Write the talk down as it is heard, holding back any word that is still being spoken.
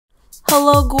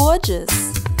Hello, gorgeous!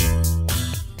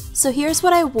 So here's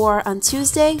what I wore on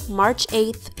Tuesday, March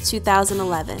 8th,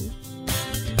 2011.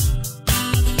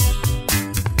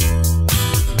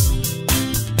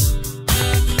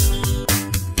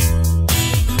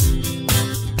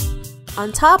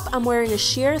 On top, I'm wearing a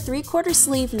sheer 3/4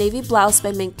 sleeve navy blouse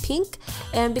by Mink Pink,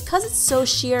 and because it's so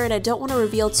sheer and I don't want to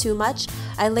reveal too much,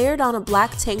 I layered on a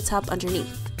black tank top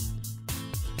underneath.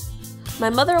 My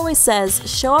mother always says,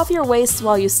 show off your waist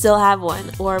while you still have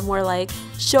one, or more like,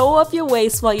 show off your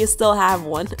waist while you still have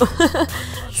one.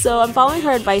 So I'm following her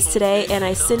advice today, and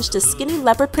I cinched a skinny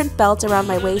leopard print belt around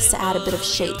my waist to add a bit of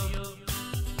shape.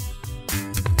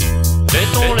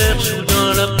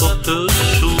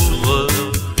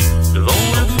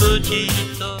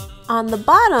 On the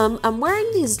bottom, I'm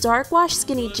wearing these dark wash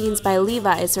skinny jeans by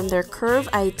Levi's from their Curve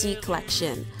ID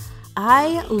collection.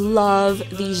 I love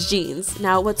these jeans.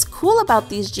 Now, what's cool about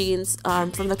these jeans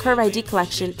from the Curve ID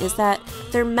collection is that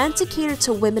they're meant to cater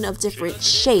to women of different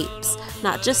shapes,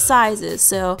 not just sizes,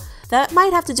 so that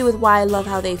might have to do with why I love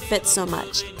how they fit so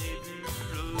much.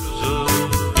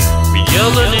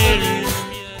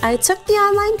 I took the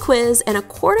online quiz, and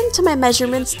according to my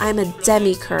measurements, I'm a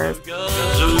demi-curve.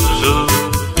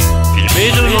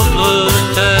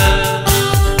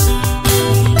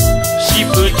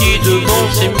 Devant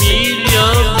ces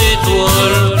milliards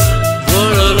d'étoiles,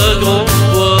 voilà la grande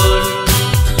voile.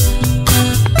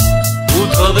 Au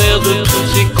travers de toutes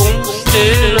ces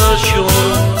constellations,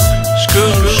 ce que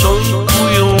nous sommes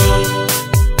bouillons.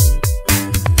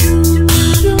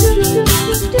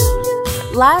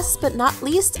 Last but not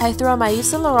least, I threw on my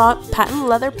Yves Saint Laurent patent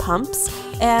leather pumps,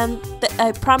 and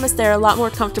I promise they're a lot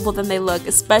more comfortable than they look,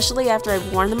 especially after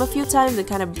I've worn them a few times and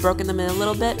kind of broken them in a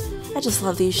little bit. I just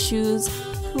love these shoes.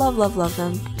 Love, love, love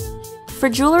them. For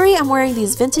jewelry, I'm wearing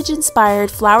these vintage-inspired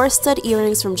flower stud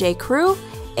earrings from J. Crew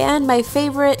and my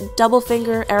favorite double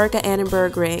finger Erica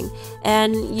Annenberg ring.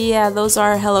 And yeah, those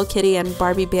are Hello Kitty and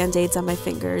Barbie band-aids on my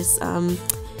fingers.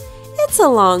 It's a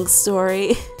long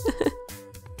story.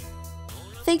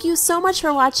 Thank you so much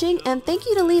for watching, and thank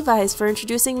you to Levi's for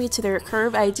introducing me to their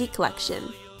Curve ID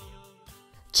collection.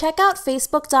 Check out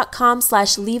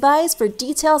facebook.com/Levi's for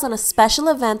details on a special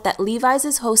event that Levi's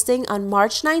is hosting on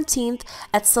March 19th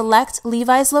at select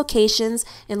Levi's locations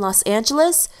in Los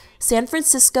Angeles, San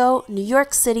Francisco, New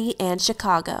York City, and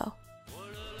Chicago.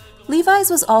 Levi's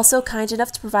was also kind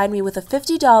enough to provide me with a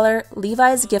 $50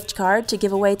 Levi's gift card to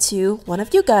give away to one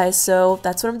of you guys, so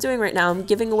that's what I'm doing right now. I'm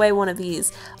giving away one of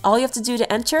these. All you have to do to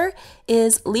enter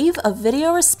is leave a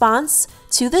video response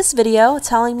to this video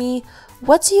telling me,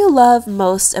 what do you love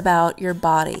most about your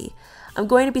body? I'm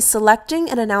going to be selecting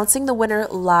and announcing the winner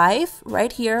live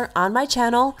right here on my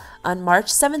channel on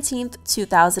March 17th,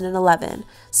 2011.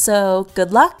 So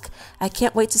good luck. I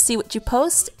can't wait to see what you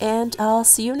post, and I'll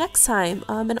see you next time.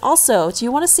 And also, do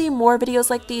you want to see more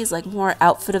videos like these, like more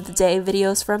outfit of the day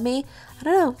videos from me? I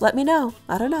don't know. Let me know.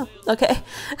 I don't know. Okay.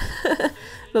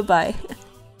 Bye-bye.